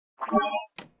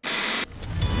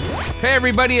Hey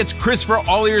everybody, it's Chris for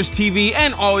AllEars TV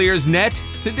and AllEars.net.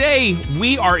 Today,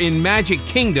 we are in Magic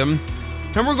Kingdom,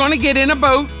 and we're going to get in a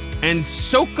boat and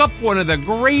soak up one of the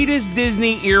greatest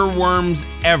Disney earworms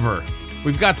ever.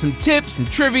 We've got some tips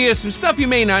and trivia, some stuff you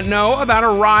may not know about a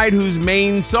ride whose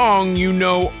main song you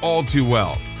know all too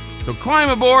well. So climb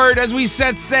aboard as we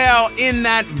set sail in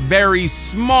that very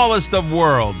smallest of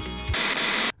worlds.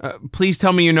 Please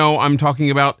tell me you know I'm talking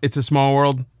about It's a Small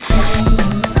World.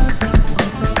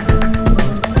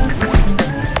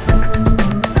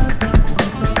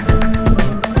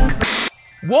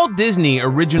 Walt Disney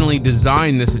originally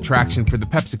designed this attraction for the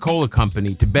Pepsi-Cola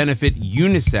Company to benefit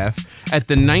UNICEF at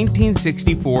the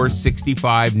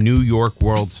 1964-65 New York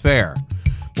World's Fair.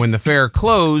 When the fair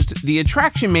closed, the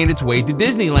attraction made its way to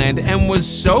Disneyland and was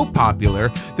so popular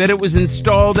that it was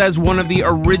installed as one of the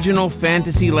original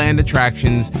Fantasyland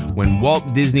attractions when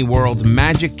Walt Disney World's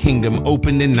Magic Kingdom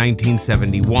opened in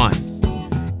 1971.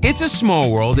 It's a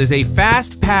Small World is a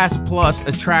Fast Pass Plus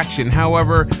attraction.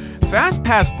 However, Fast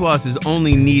Pass Plus is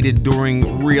only needed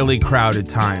during really crowded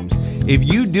times.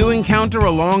 If you do encounter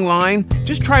a long line,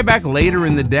 just try back later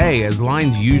in the day as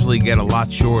lines usually get a lot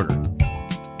shorter.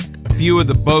 A few of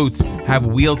the boats have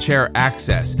wheelchair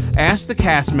access. Ask the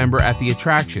cast member at the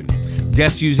attraction.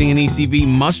 Guests using an ECV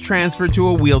must transfer to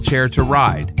a wheelchair to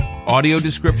ride. Audio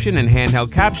description and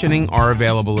handheld captioning are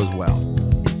available as well.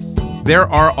 There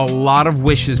are a lot of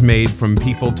wishes made from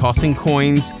people tossing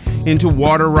coins into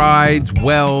water rides,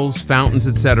 wells, fountains,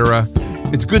 etc.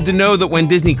 It's good to know that when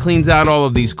Disney cleans out all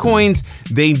of these coins,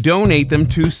 they donate them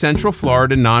to Central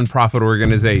Florida nonprofit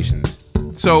organizations.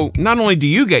 So not only do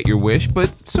you get your wish, but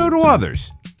so do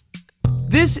others.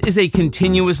 This is a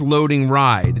continuous loading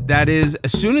ride. That is,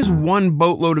 as soon as one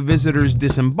boatload of visitors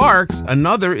disembarks,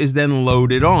 another is then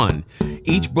loaded on.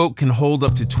 Each boat can hold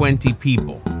up to 20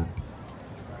 people.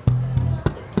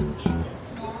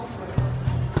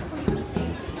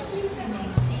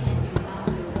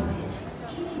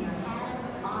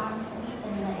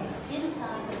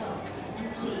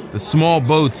 The small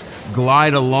boats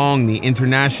glide along the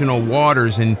international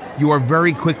waters, and you are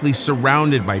very quickly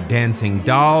surrounded by dancing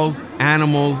dolls,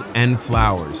 animals, and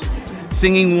flowers,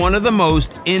 singing one of the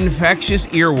most infectious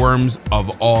earworms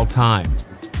of all time.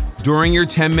 During your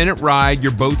 10-minute ride,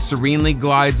 your boat serenely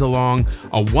glides along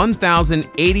a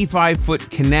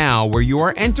 1,085-foot canal where you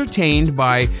are entertained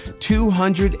by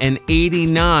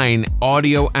 289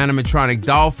 audio animatronic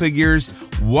doll figures,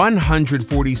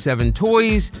 147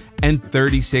 toys, and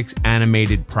 36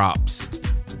 animated props.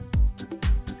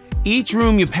 Each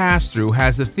room you pass through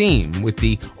has a theme, with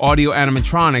the audio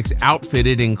animatronics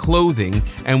outfitted in clothing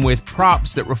and with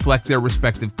props that reflect their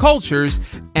respective cultures,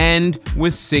 and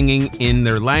with singing in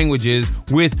their languages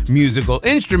with musical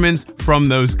instruments from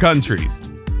those countries.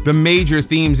 The major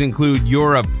themes include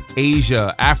Europe,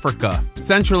 Asia, Africa,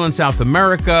 Central and South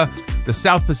America, the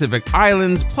South Pacific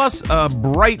Islands, plus a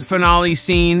bright finale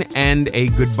scene and a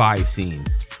goodbye scene.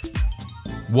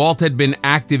 Walt had been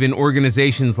active in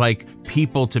organizations like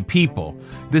People to People.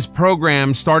 This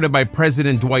program, started by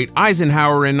President Dwight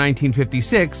Eisenhower in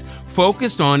 1956,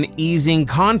 focused on easing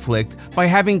conflict by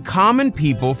having common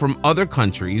people from other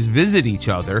countries visit each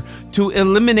other to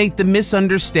eliminate the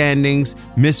misunderstandings,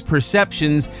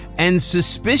 misperceptions, and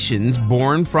suspicions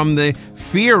born from the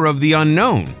fear of the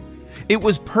unknown. It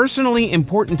was personally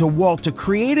important to Walt to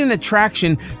create an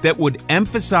attraction that would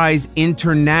emphasize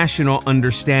international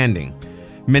understanding.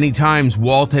 Many times,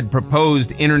 Walt had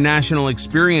proposed international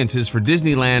experiences for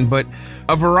Disneyland, but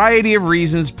a variety of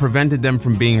reasons prevented them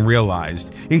from being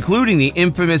realized, including the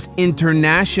infamous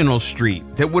International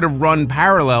Street that would have run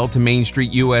parallel to Main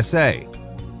Street USA.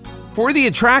 For the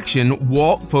attraction,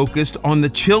 Walt focused on the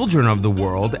children of the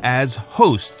world as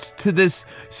hosts to this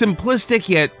simplistic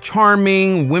yet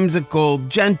charming, whimsical,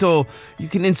 gentle, you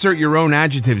can insert your own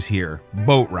adjectives here,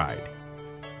 boat ride.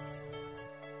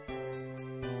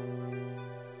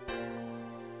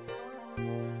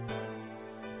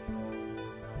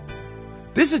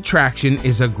 This attraction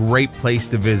is a great place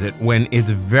to visit when it's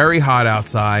very hot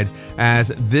outside,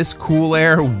 as this cool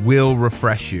air will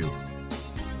refresh you.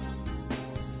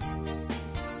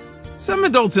 Some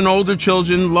adults and older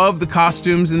children love the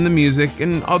costumes and the music,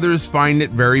 and others find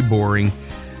it very boring.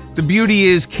 The beauty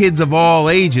is kids of all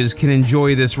ages can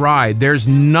enjoy this ride. There's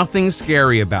nothing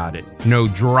scary about it. No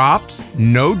drops,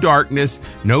 no darkness,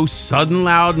 no sudden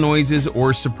loud noises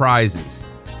or surprises.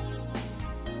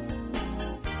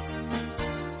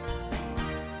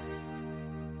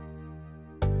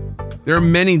 There are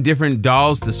many different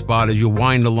dolls to spot as you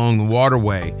wind along the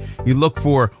waterway. You look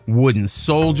for wooden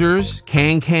soldiers,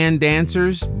 can-can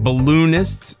dancers,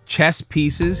 balloonists, chess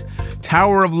pieces,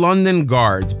 Tower of London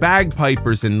guards,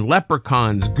 bagpipers and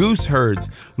leprechauns, goose herds,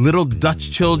 little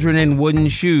Dutch children in wooden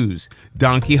shoes,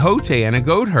 Don Quixote and a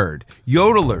goat herd,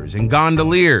 yodelers and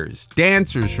gondoliers,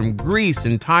 dancers from Greece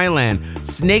and Thailand,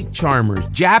 snake charmers,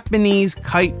 Japanese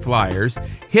kite flyers,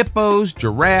 hippos,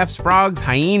 giraffes, frogs,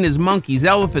 hyenas, monkeys,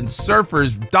 elephants,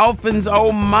 surfers, dolphins,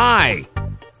 oh my!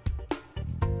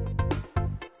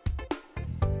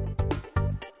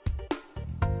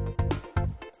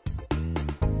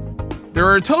 There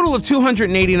are a total of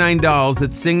 289 dolls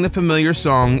that sing the familiar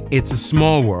song It's a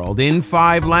Small World in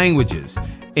 5 languages: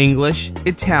 English,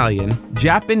 Italian,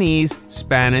 Japanese,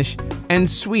 Spanish, and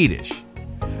Swedish.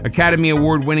 Academy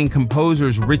Award-winning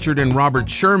composers Richard and Robert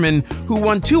Sherman, who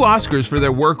won 2 Oscars for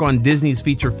their work on Disney's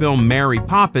feature film Mary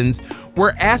Poppins,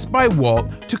 were asked by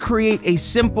Walt to create a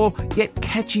simple yet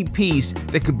catchy piece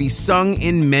that could be sung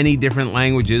in many different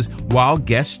languages while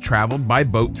guests traveled by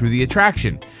boat through the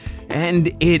attraction. And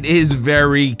it is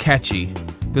very catchy.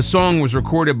 The song was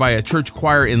recorded by a church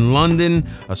choir in London,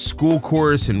 a school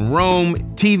chorus in Rome,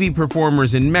 TV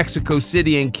performers in Mexico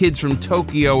City, and kids from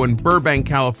Tokyo and Burbank,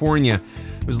 California.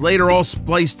 It was later all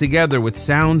spliced together with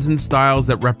sounds and styles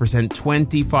that represent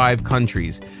 25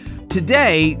 countries.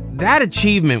 Today, that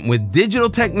achievement with digital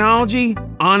technology,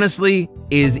 honestly,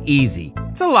 is easy.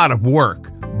 It's a lot of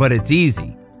work, but it's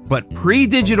easy. But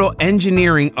pre-digital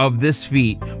engineering of this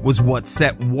feat was what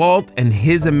set Walt and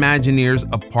his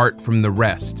Imagineers apart from the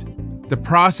rest. The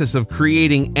process of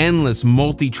creating endless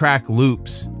multi-track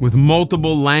loops with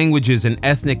multiple languages and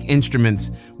ethnic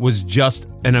instruments was just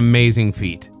an amazing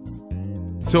feat.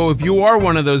 So if you are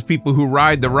one of those people who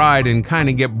ride the ride and kind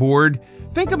of get bored,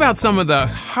 think about some of the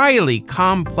highly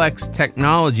complex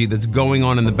technology that's going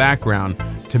on in the background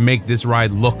to make this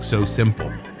ride look so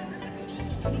simple.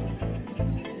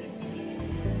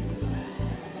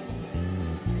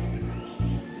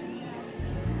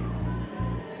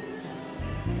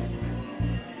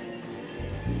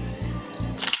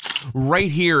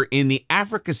 Right here in the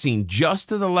Africa scene, just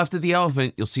to the left of the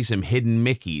elephant, you'll see some hidden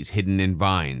Mickeys hidden in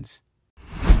vines.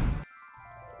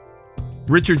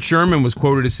 Richard Sherman was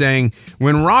quoted as saying,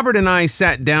 "When Robert and I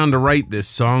sat down to write this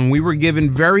song, we were given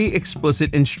very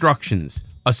explicit instructions.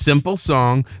 A simple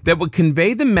song that would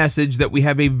convey the message that we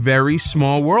have a very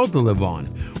small world to live on.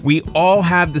 We all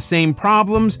have the same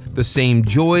problems, the same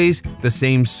joys, the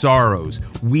same sorrows.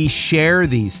 We share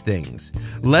these things.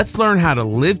 Let's learn how to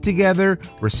live together,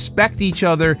 respect each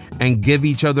other, and give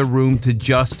each other room to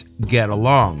just get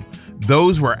along."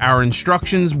 Those were our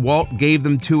instructions. Walt gave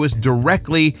them to us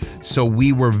directly, so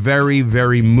we were very,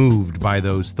 very moved by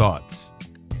those thoughts.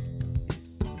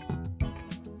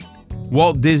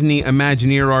 Walt Disney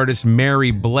Imagineer artist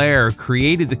Mary Blair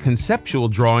created the conceptual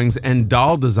drawings and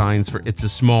doll designs for It's a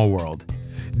Small World.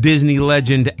 Disney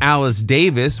legend Alice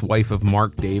Davis, wife of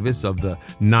Mark Davis of the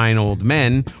 9 Old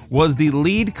Men, was the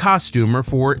lead costumer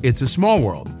for It's a Small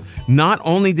World. Not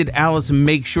only did Alice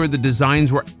make sure the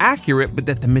designs were accurate, but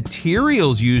that the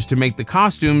materials used to make the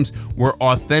costumes were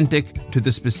authentic to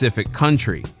the specific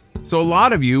country. So a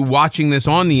lot of you watching this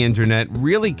on the internet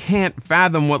really can't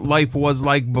fathom what life was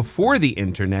like before the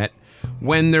internet,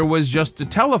 when there was just a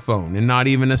telephone and not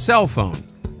even a cell phone.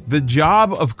 The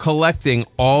job of collecting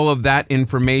all of that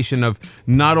information of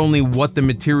not only what the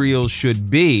materials should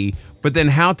be, but then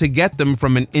how to get them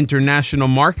from an international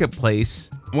marketplace,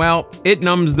 well, it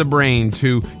numbs the brain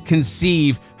to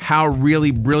conceive how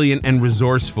really brilliant and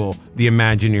resourceful the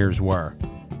Imagineers were.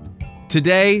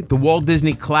 Today, the Walt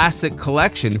Disney Classic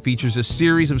Collection features a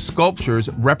series of sculptures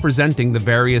representing the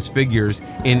various figures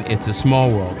in It's a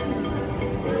Small World.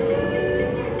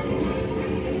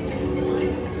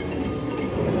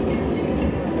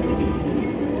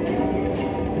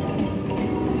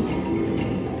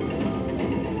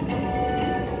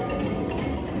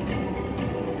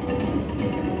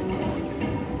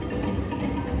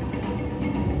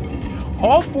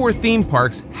 All 4 theme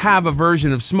parks have a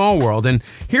version of Small World, and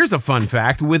here's a fun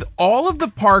fact: with all of the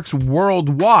parks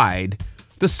worldwide,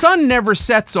 the sun never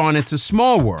sets on It's a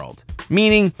Small World,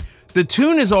 meaning the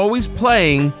tune is always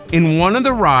playing in one of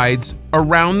the rides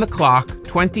around the clock,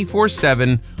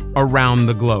 24/7, around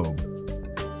the globe.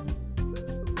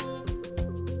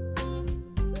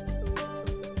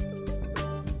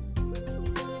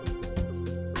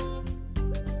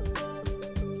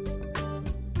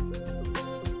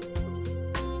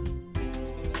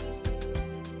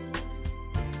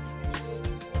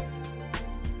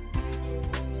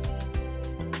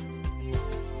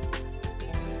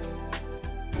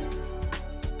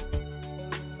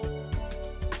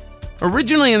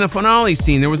 Originally in the finale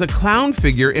scene, there was a clown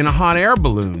figure in a hot air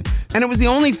balloon, and it was the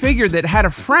only figure that had a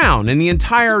frown in the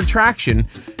entire attraction.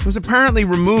 It was apparently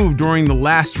removed during the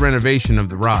last renovation of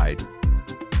the ride.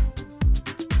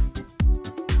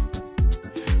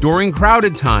 During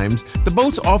crowded times, the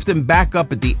boats often back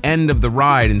up at the end of the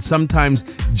ride and sometimes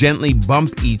gently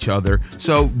bump each other,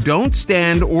 so don't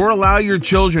stand or allow your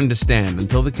children to stand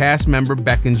until the cast member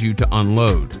beckons you to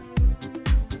unload.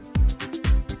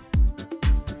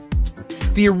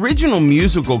 The original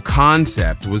musical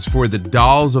concept was for the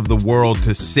dolls of the world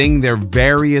to sing their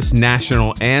various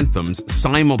national anthems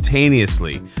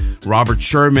simultaneously. Robert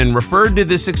Sherman referred to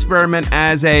this experiment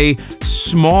as a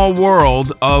small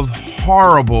world of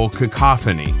horrible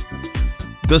cacophony.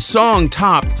 The song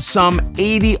topped some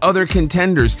 80 other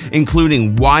contenders,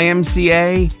 including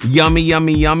YMCA, Yummy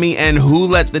Yummy Yummy, and Who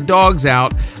Let the Dogs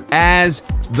Out, as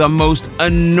the most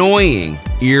annoying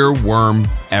earworm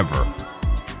ever.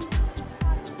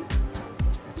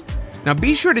 Now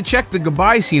be sure to check the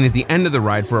goodbye scene at the end of the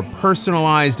ride for a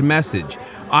personalized message.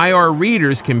 IR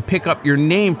readers can pick up your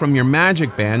name from your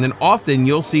magic band, and often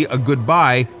you'll see a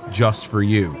goodbye just for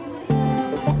you.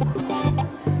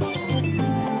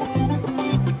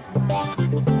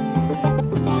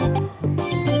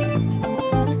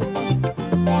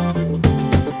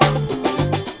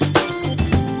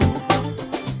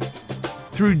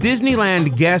 Through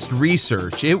Disneyland guest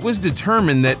research, it was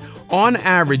determined that on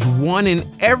average, 1 in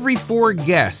every 4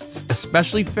 guests,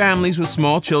 especially families with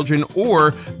small children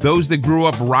or those that grew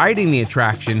up riding the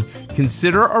attraction,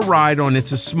 consider a ride on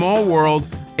It's a Small World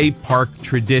a park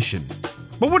tradition.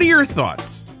 But what are your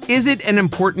thoughts? Is it an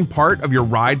important part of your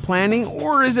ride planning,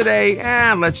 or is it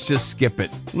let's just skip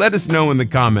it? Let us know in the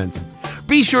comments.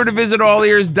 Be sure to visit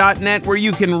AllEars.net where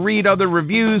you can read other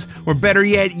reviews, or better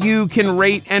yet, you can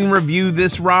rate and review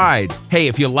this ride. Hey,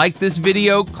 if you like this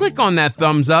video, click on that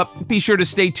thumbs up. Be sure to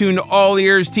stay tuned to All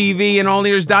Ears TV and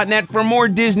AllEars.net for more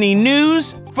Disney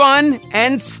news, fun,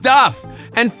 and stuff.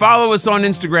 And follow us on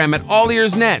Instagram at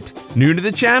AllEars.net. New to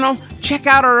the channel? Check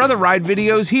out our other ride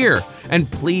videos here.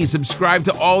 And please subscribe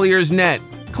to AllEars.net.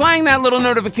 Clang that little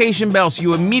notification bell so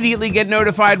you immediately get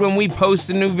notified when we post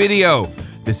a new video.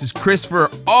 This is Chris for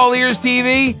All Ears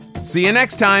TV. See you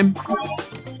next time.